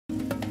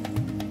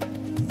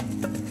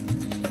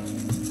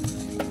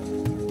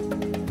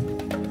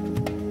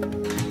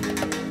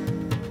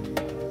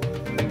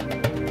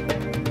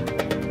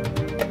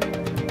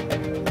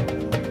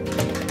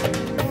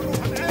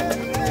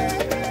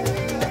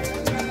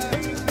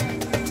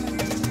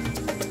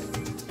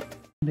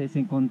donde se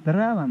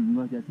encontraban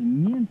los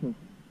yacimientos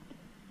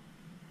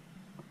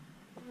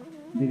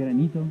de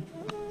granito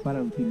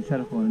para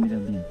utilizarlos como el medio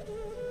ambiente.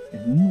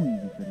 Es muy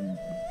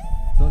diferente.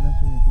 Todas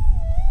sus estructuras.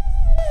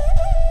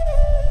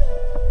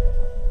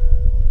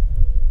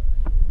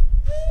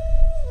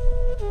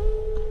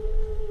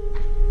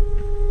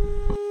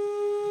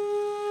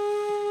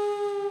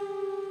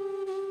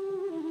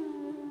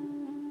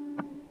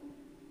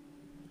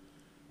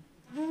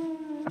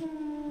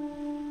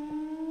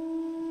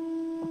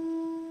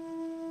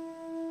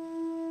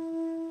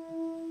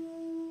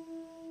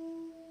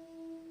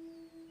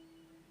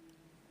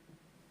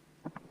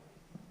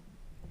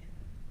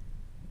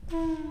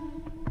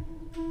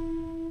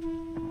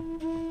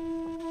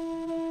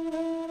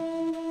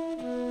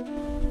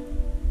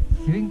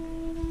 ¿Sí ven?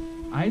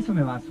 A eso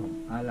me baso,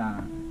 a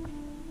la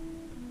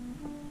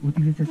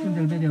utilización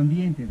del medio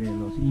ambiente de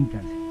los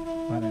incas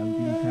para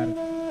utilizar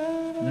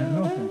la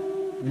roca,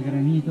 el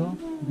granito,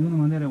 de una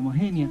manera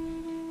homogénea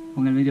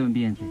con el medio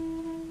ambiente.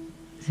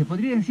 Se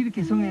podría decir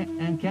que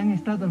que han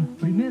estado los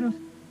primeros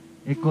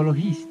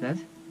ecologistas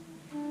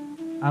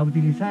a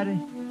utilizar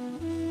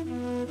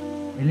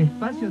el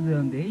espacio de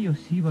donde ellos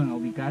se iban a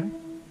ubicar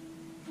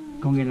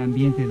con el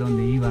ambiente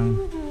donde iban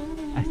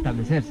a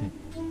establecerse,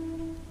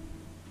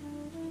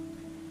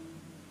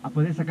 a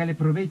poder sacarle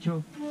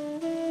provecho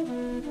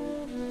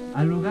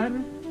al lugar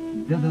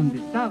de donde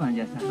estaban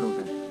ya esas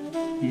rocas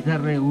y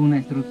darle una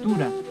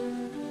estructura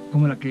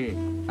como la que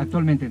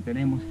actualmente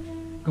tenemos,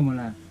 como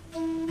la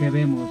que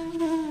vemos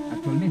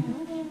actualmente,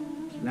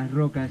 las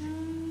rocas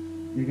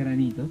de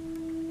granito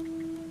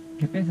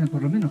que pesan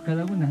por lo menos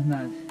cada una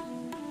unas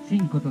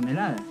 5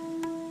 toneladas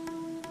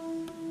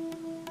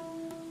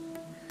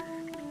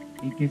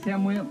y que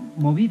sean muy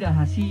movidas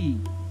así.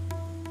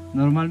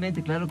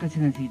 Normalmente, claro que se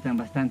necesitan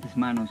bastantes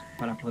manos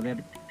para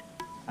poder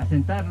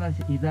asentarlas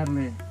y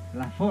darle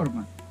la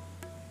forma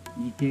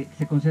y que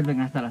se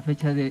conserven hasta la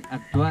fecha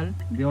actual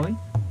de hoy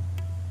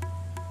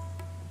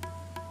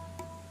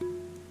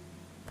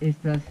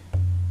estas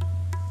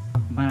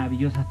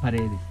maravillosas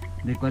paredes,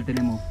 del cual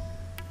tenemos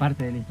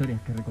parte de la historia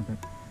que recontar.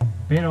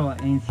 Pero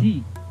en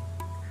sí,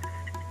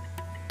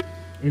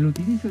 el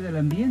utilizo del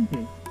ambiente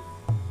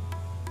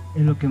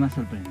es lo que más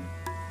sorprende.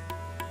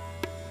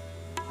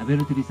 Haber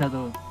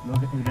utilizado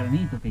el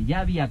granito que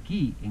ya había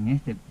aquí en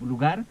este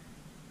lugar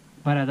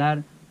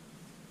para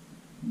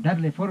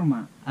darle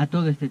forma a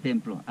todo este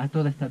templo, a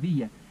toda esta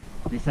villa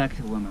de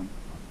Sawsiwuaman.